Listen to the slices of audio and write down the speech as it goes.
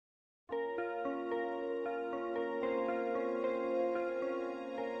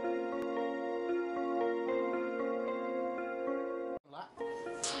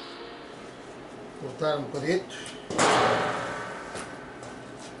cortar um bocadito.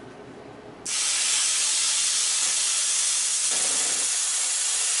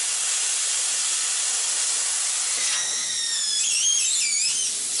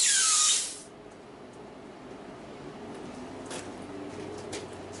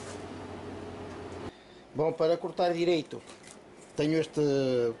 Bom, para cortar direito tenho este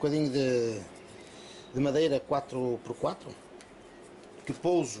bocadinho de madeira 4x4 que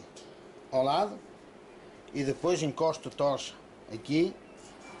pouso ao lado e depois encosto a tocha aqui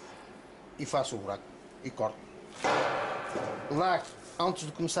e faço o buraco e corto. Lá, antes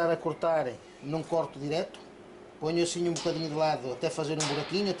de começar a cortar, não corto direto, ponho assim um bocadinho de lado até fazer um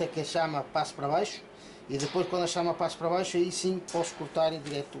buraquinho, até que a chama passe para baixo, e depois quando a chama passe para baixo aí sim posso cortar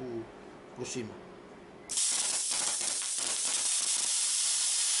direto por cima.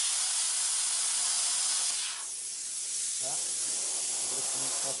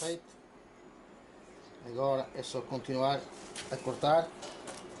 Está feito. Agora é só continuar a cortar.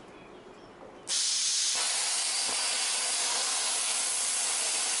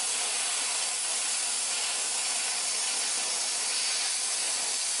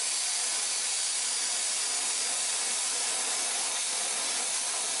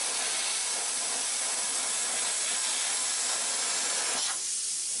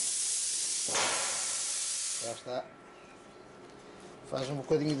 Já está. Faz um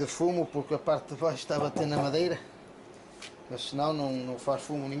bocadinho de fumo porque a parte de baixo está a bater na madeira, mas senão não faz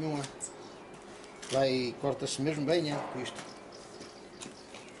fumo nenhum. Vai, corta-se mesmo bem com isto.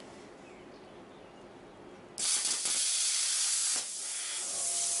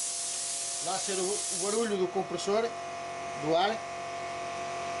 Vai ser o barulho do compressor do ar.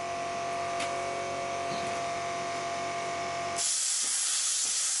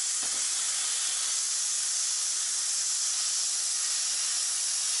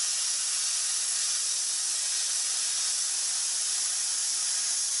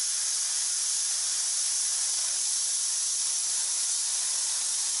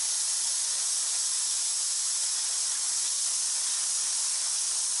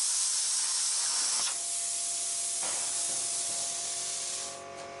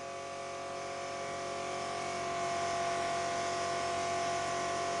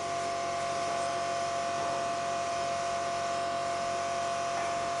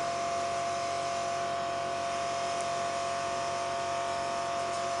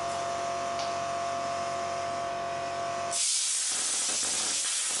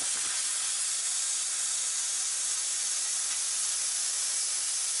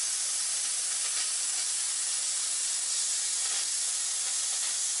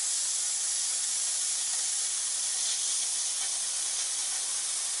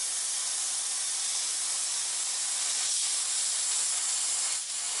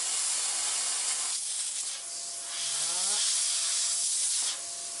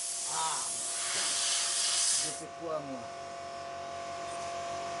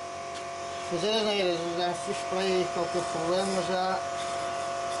 Fazer as neiras, já fiz para aí qualquer problema, já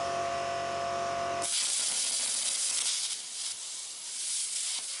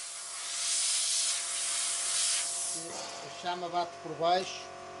a chama bate por baixo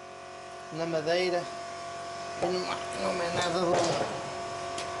na madeira e não é nada bom.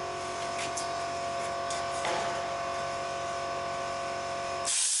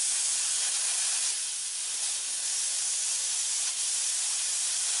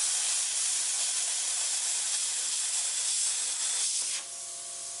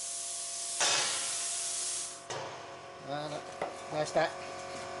 Já está.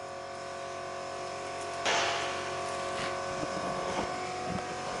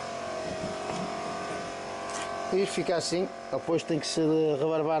 Isto fica assim, depois tem que se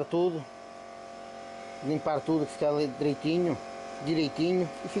rebarbar tudo, limpar tudo, que fica ali direitinho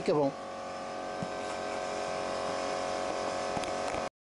e fica bom.